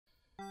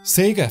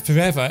SEGA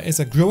Forever is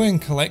a growing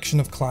collection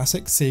of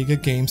classic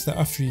Sega games that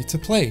are free to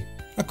play,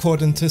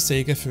 according to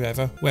SEGA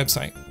Forever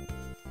website.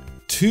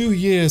 2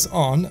 years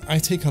on, I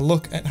take a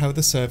look at how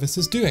the service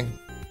is doing.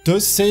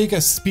 Does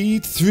Sega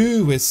speed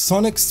through with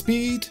Sonic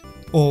speed,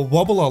 or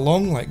wobble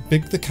along like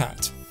Big the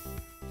Cat?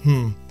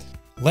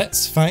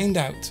 Let's find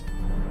out.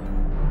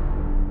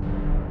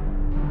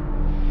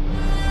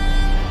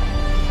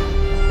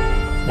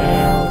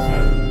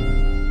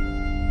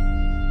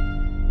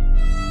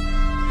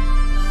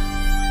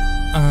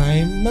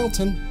 I'm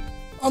Melton,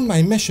 on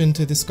my mission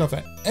to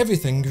discover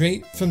everything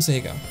great from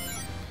Sega.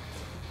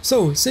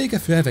 So, Sega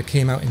Forever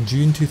came out in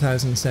June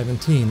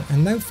 2017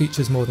 and now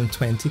features more than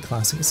 20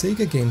 classic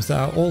Sega games that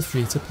are all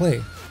free to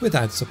play, with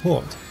ad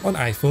support, on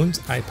iPhones,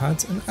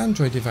 iPads and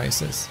Android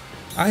devices.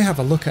 I have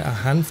a look at a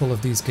handful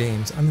of these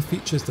games and the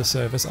features the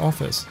service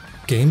offers.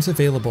 Games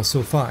available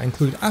so far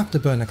include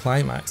Afterburner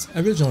Climax,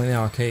 originally in the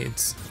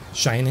arcades,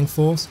 Shining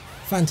Force,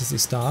 Phantasy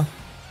Star,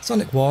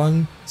 Sonic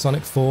 1,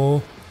 Sonic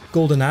 4,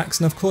 Golden Axe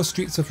and of course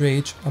Streets of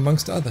Rage,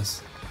 amongst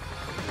others.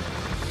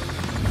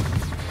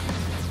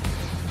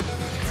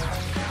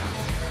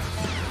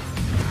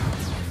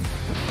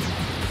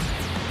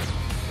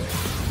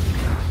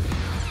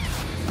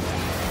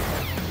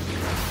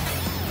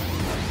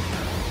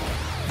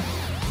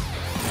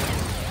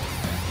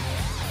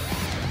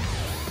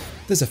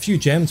 There's a few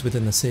gems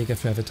within the Sega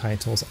Forever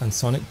titles and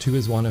Sonic 2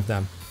 is one of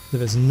them.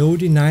 There is no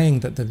denying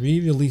that the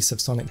re-release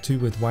of Sonic 2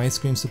 with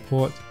widescreen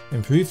support,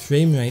 improved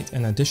frame rate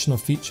and additional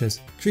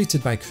features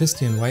created by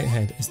Christian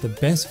Whitehead is the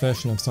best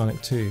version of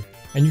Sonic 2,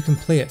 and you can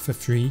play it for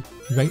free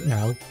right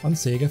now on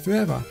Sega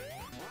Forever.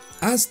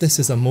 As this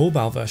is a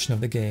mobile version of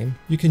the game,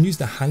 you can use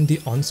the handy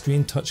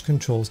on-screen touch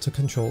controls to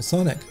control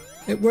Sonic.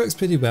 It works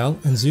pretty well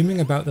and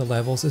zooming about the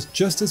levels is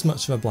just as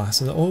much of a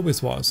blast as it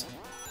always was.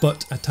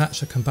 But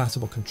attach a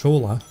compatible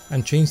controller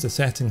and change the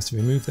settings to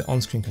remove the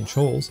on-screen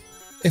controls,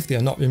 if they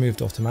are not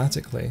removed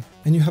automatically,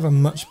 and you have a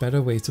much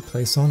better way to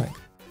play Sonic.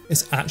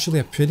 It's actually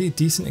a pretty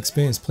decent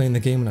experience playing the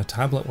game on a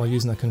tablet while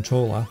using a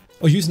controller,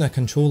 or using a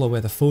controller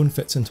where the phone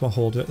fits into a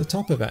holder at the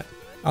top of it.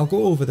 I'll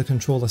go over the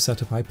controller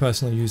setup I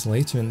personally use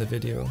later in the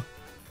video.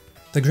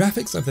 The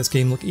graphics of this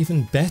game look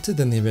even better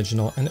than the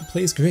original and it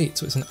plays great,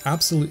 so it's an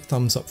absolute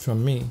thumbs up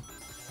from me.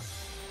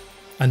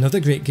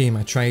 Another great game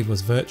I tried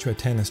was Virtua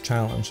Tennis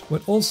Challenge,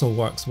 which also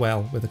works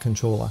well with a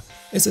controller.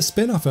 It's a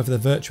spin-off of the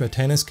Virtua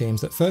Tennis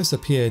games that first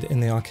appeared in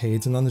the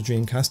arcades and on the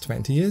Dreamcast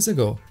 20 years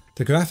ago.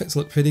 The graphics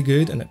look pretty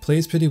good and it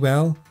plays pretty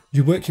well.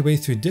 You work your way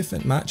through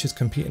different matches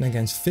competing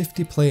against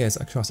 50 players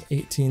across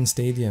 18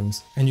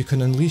 stadiums, and you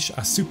can unleash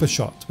a super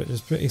shot, which is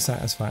pretty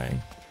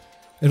satisfying.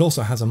 It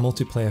also has a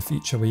multiplayer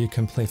feature where you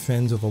can play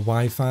friends over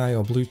Wi-Fi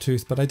or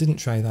Bluetooth, but I didn't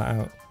try that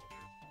out.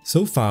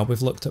 So far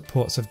we've looked at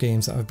ports of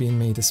games that have been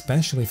made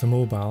especially for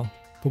mobile,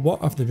 but what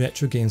of the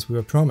retro games we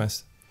were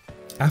promised?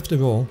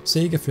 After all,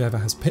 Sega Forever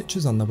has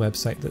pictures on the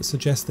website that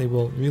suggest they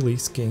will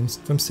release games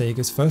from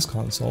Sega's first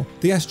console,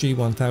 the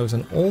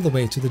SG-1000, all the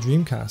way to the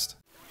Dreamcast.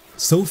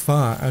 So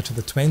far, out of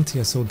the 20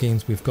 or so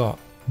games we've got,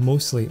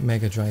 mostly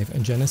Mega Drive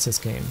and Genesis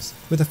games,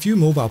 with a few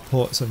mobile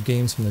ports of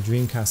games from the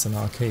Dreamcast and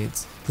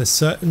arcades. There's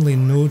certainly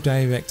no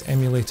direct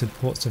emulated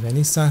ports of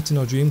any Saturn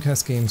or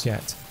Dreamcast games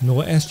yet, no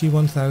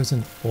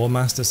SG-1000 or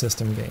Master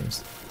System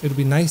games. It would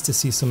be nice to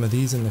see some of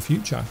these in the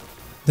future.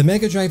 The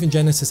Mega Drive and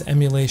Genesis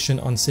emulation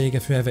on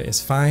Sega Forever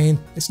is fine,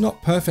 it's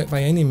not perfect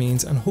by any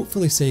means and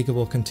hopefully Sega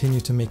will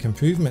continue to make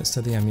improvements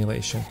to the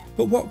emulation,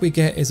 but what we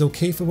get is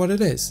okay for what it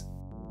is.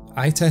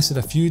 I tested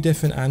a few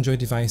different Android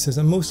devices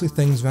and mostly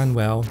things ran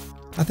well.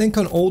 I think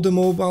on older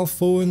mobile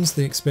phones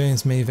the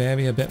experience may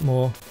vary a bit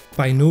more.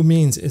 By no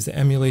means is the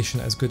emulation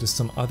as good as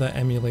some other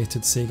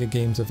emulated Sega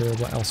games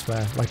available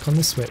elsewhere, like on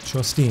the Switch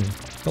or Steam.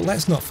 But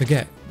let's not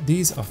forget,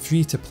 these are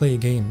free to play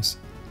games.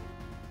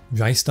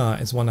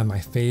 Ristar is one of my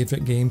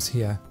favourite games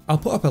here. I'll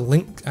put up a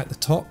link at the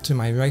top to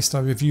my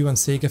Ristar review on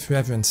Sega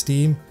Forever and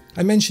Steam.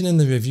 I mentioned in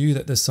the review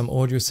that there's some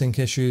audio sync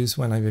issues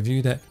when I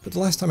reviewed it, but the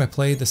last time I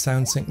played the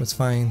sound sync was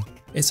fine.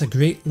 It's a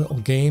great little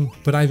game,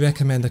 but I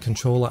recommend the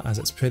controller as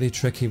it's pretty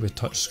tricky with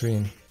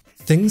touchscreen.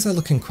 Things are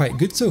looking quite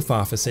good so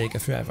far for Sega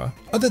Forever,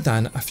 other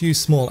than a few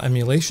small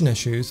emulation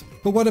issues,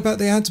 but what about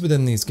the ads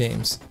within these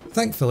games?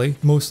 Thankfully,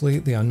 mostly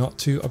they are not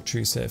too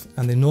obtrusive,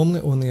 and they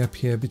normally only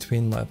appear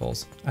between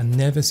levels, and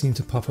never seem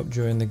to pop up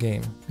during the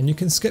game, and you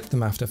can skip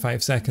them after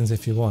 5 seconds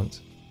if you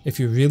want. If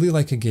you really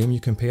like a game, you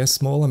can pay a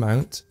small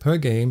amount per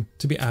game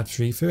to be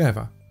ad-free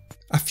forever.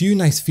 A few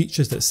nice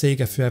features that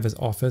Sega Forever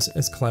offers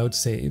is cloud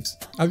saves,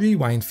 a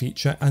rewind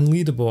feature and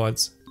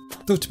leaderboards.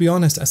 Though to be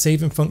honest, a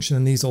saving function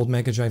in these old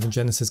Mega Drive and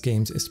Genesis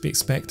games is to be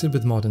expected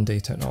with modern day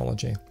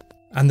technology.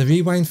 And the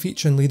rewind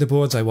feature and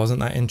leaderboards I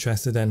wasn't that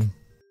interested in.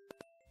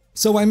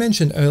 So I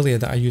mentioned earlier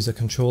that I use a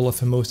controller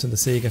for most of the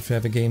Sega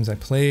Forever games I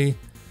play.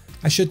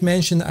 I should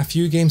mention that a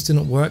few games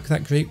didn't work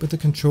that great with the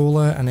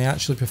controller and I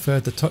actually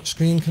preferred the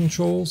touchscreen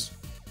controls.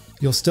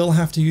 You'll still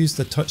have to use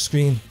the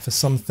touchscreen for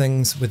some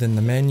things within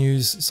the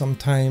menus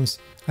sometimes.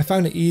 I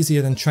found it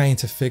easier than trying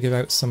to figure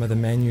out some of the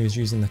menus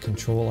using the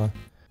controller.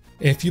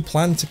 If you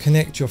plan to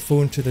connect your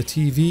phone to the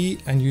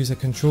TV and use a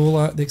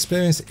controller, the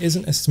experience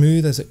isn't as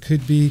smooth as it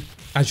could be,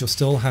 as you'll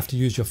still have to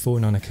use your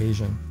phone on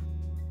occasion.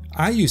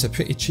 I use a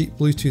pretty cheap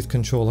Bluetooth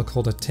controller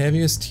called a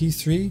Terius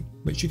T3,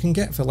 which you can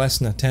get for less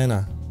than a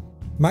tenner.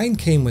 Mine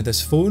came with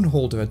this phone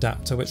holder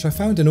adapter, which I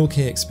found an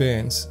okay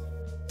experience.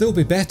 There will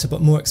be better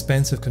but more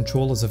expensive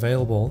controllers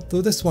available,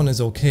 though this one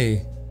is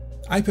okay.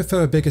 I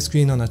prefer a bigger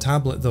screen on a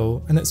tablet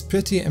though, and it's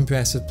pretty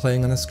impressive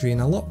playing on a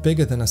screen a lot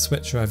bigger than a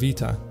Switch or a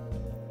Vita.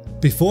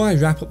 Before I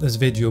wrap up this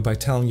video by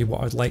telling you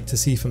what I'd like to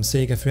see from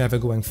SEGA Forever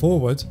going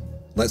forward,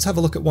 let's have a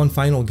look at one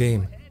final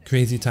game,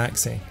 Crazy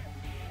Taxi.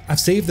 I've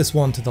saved this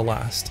one to the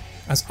last,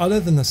 as other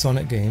than the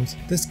Sonic games,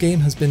 this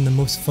game has been the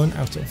most fun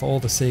out of all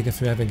the SEGA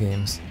Forever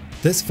games.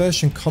 This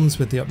version comes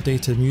with the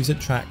updated music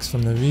tracks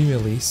from the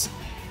re-release,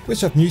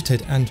 which I've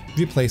muted and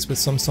replaced with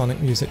some Sonic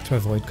music to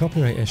avoid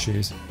copyright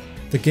issues.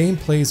 The game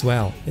plays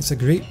well, it's a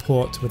great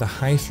port with a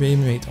high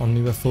frame rate on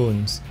newer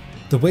phones.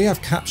 The way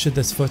I've captured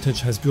this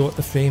footage has brought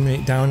the frame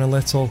rate down a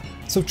little,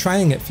 so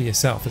trying it for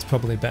yourself is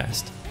probably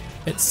best.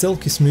 It's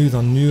silky smooth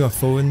on newer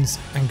phones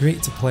and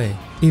great to play,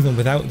 even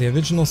without the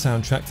original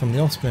soundtrack from The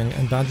Offspring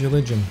and Bad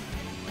Religion.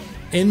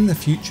 In the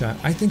future,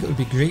 I think it would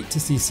be great to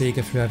see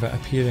SEGA Forever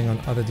appearing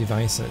on other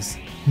devices.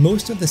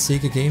 Most of the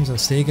SEGA games on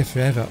SEGA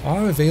Forever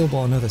are available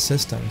on other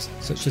systems,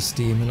 such as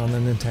Steam and on the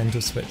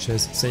Nintendo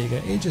Switch's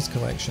SEGA Ages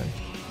collection.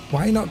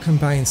 Why not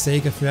combine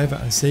SEGA Forever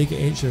and SEGA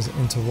Ages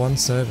into one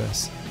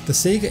service? The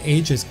SEGA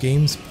Ages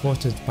games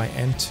ported by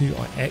M2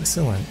 are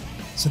excellent,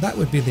 so that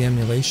would be the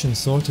emulation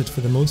sorted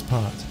for the most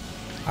part.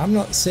 I'm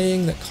not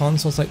saying that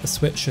consoles like the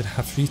Switch should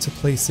have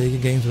free-to-play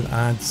SEGA games with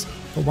ads,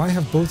 but why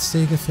have both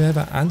SEGA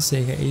Forever and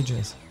SEGA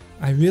Ages?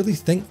 I really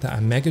think that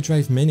a Mega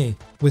Drive Mini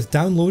with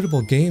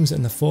downloadable games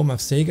in the form of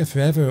SEGA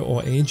Forever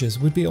or Ages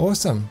would be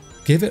awesome.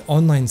 Give it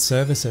online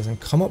services and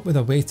come up with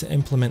a way to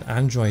implement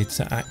Android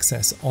to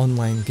access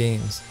online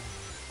games.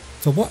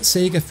 For what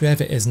SEGA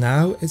Forever is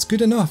now, it's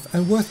good enough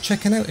and worth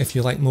checking out if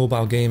you like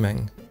mobile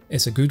gaming.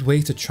 It's a good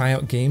way to try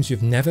out games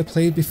you've never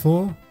played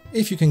before,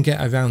 if you can get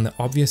around the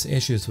obvious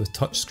issues with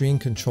touchscreen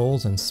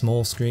controls and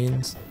small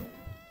screens.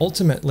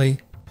 Ultimately,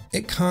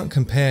 it can't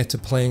compare to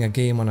playing a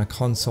game on a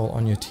console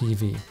on your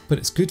TV, but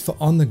it's good for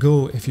on the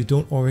go if you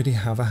don't already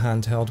have a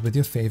handheld with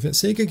your favourite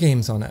SEGA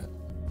games on it.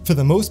 For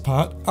the most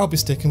part, I'll be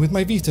sticking with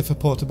my Vita for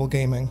portable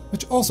gaming,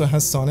 which also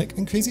has Sonic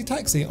and Crazy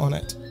Taxi on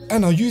it,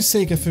 and I'll use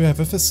SEGA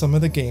Forever for some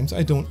of the games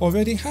I don't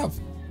already have.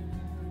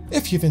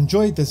 If you've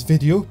enjoyed this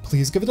video,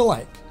 please give it a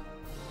like.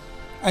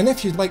 And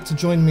if you'd like to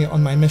join me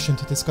on my mission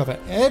to discover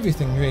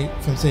everything great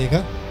from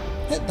SEGA,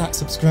 hit that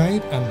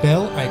subscribe and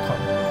bell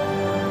icon.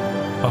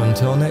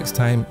 Until next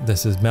time,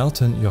 this is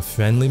Melton, your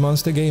friendly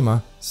monster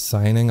gamer,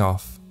 signing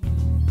off.